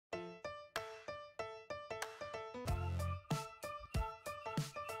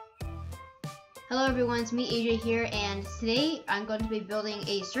Hello everyone, it's me AJ here, and today I'm going to be building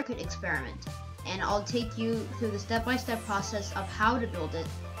a circuit experiment, and I'll take you through the step-by-step process of how to build it,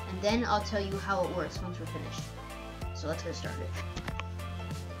 and then I'll tell you how it works once we're finished. So let's get started.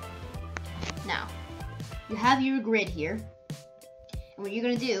 Now, you have your grid here, and what you're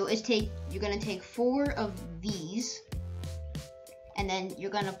going to do is you're going to take 4 of these, and then you're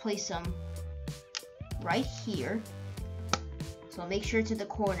going to place them right here. So make sure it's at the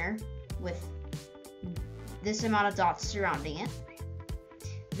corner with this amount of dots surrounding it.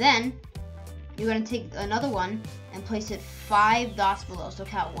 Then you're going to take another one and place it 5 dots below. So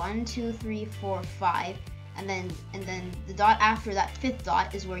count 1, 2, 3, 4, 5, and then the dot after that 5th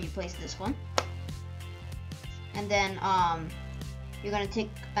dot is where you place this one. And then you're going to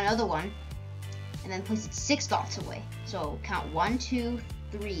take another one and then place it 6 dots away. So count 1, 2,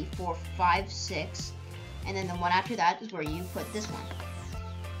 3, 4, 5, 6, and then the one after that is where you put this one.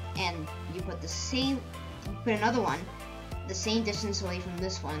 And you put put another one the same distance away from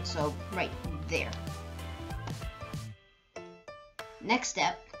this one, so right there. Next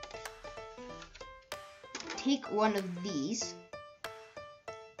step, take one of these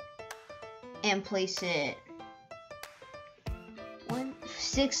and place it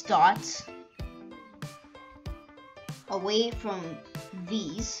 6 dots away from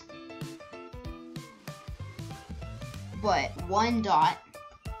these, but 1 dot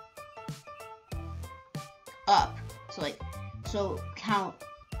up. So count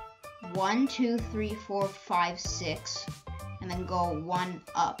 1, 2, 3, 4, 5, 6, and then go 1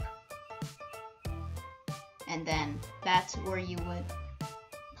 up. And then that's where you would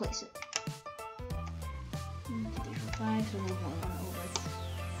place it. 1, 2, 3, 4, 5, so move 1 over.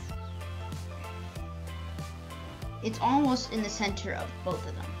 It's almost in the center of both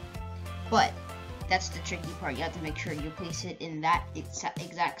of them, but that's the tricky part. You have to make sure you place it in that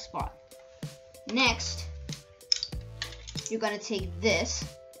exact spot. Next, you're going to take this,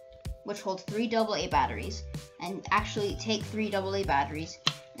 which holds 3 AA batteries, and actually take 3 AA batteries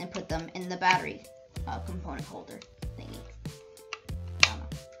and put them in the battery component holder thingy. I don't know.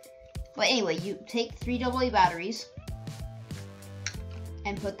 But anyway, you take 3 AA batteries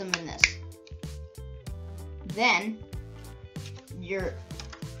and put them in this. Then you're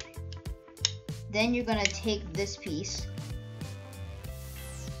going to take this piece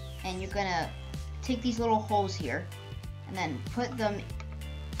and you're going to take these little holes here and then put them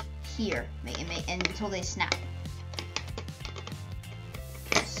here and until they snap.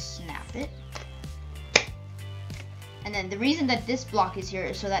 Snap it. And then the reason that this block is here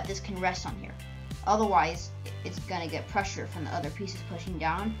is so that this can rest on here. Otherwise, it's gonna get pressure from the other pieces pushing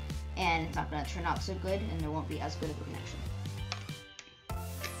down, and it's not gonna turn out so good, and there won't be as good of a connection.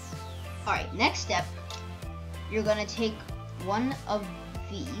 Alright, next step, you're gonna take one of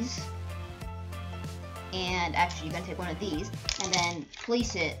these, and actually you're gonna take one of these and then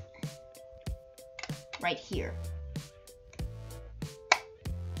place it right here.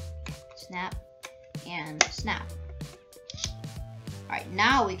 Snap and snap. Alright,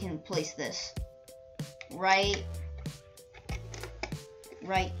 now we can place this right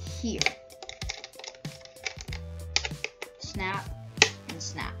here. Snap and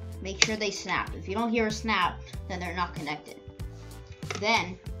snap. Make sure they snap. If you don't hear a snap, then they're not connected.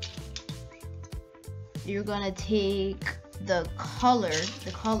 Then you're gonna take the color,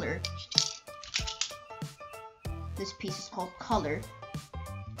 this piece is called color,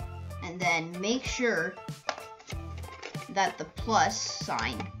 and then make sure that the plus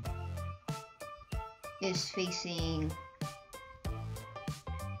sign is facing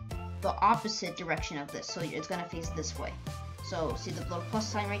the opposite direction of this, so it's gonna face this way. So see the little plus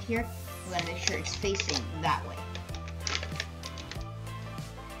sign right here? We're gonna make sure it's facing that way.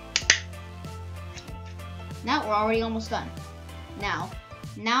 Now we're already almost done. Now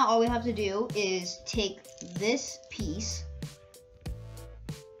all we have to do is take this piece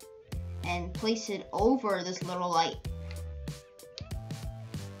and place it over this little light.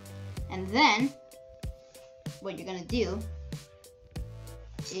 And then what you're gonna do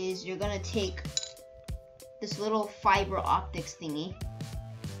is you're gonna take this little fiber optics thingy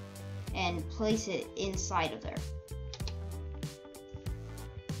and place it inside of there.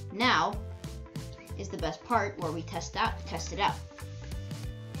 Now is the best part where we test it out.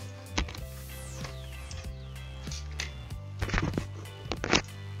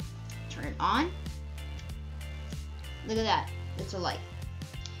 Turn it on. Look at that, it's a light.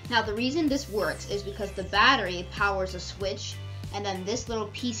 Now the reason this works is because the battery powers a switch, and then this little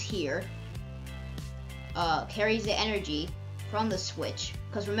piece here carries the energy from the switch.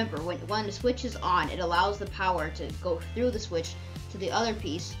 Because remember, when the switch is on, it allows the power to go through the switch to the other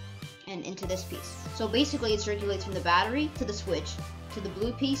piece, and into this piece. So basically it circulates from the battery to the switch to the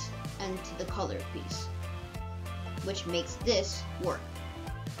blue piece and to the colored piece, which makes this work.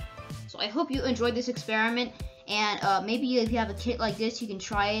 So I hope you enjoyed this experiment, and maybe if you have a kit like this, you can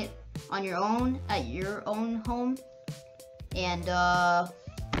try it on your own at your own home. And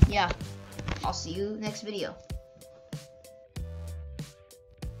yeah, I'll see you next video.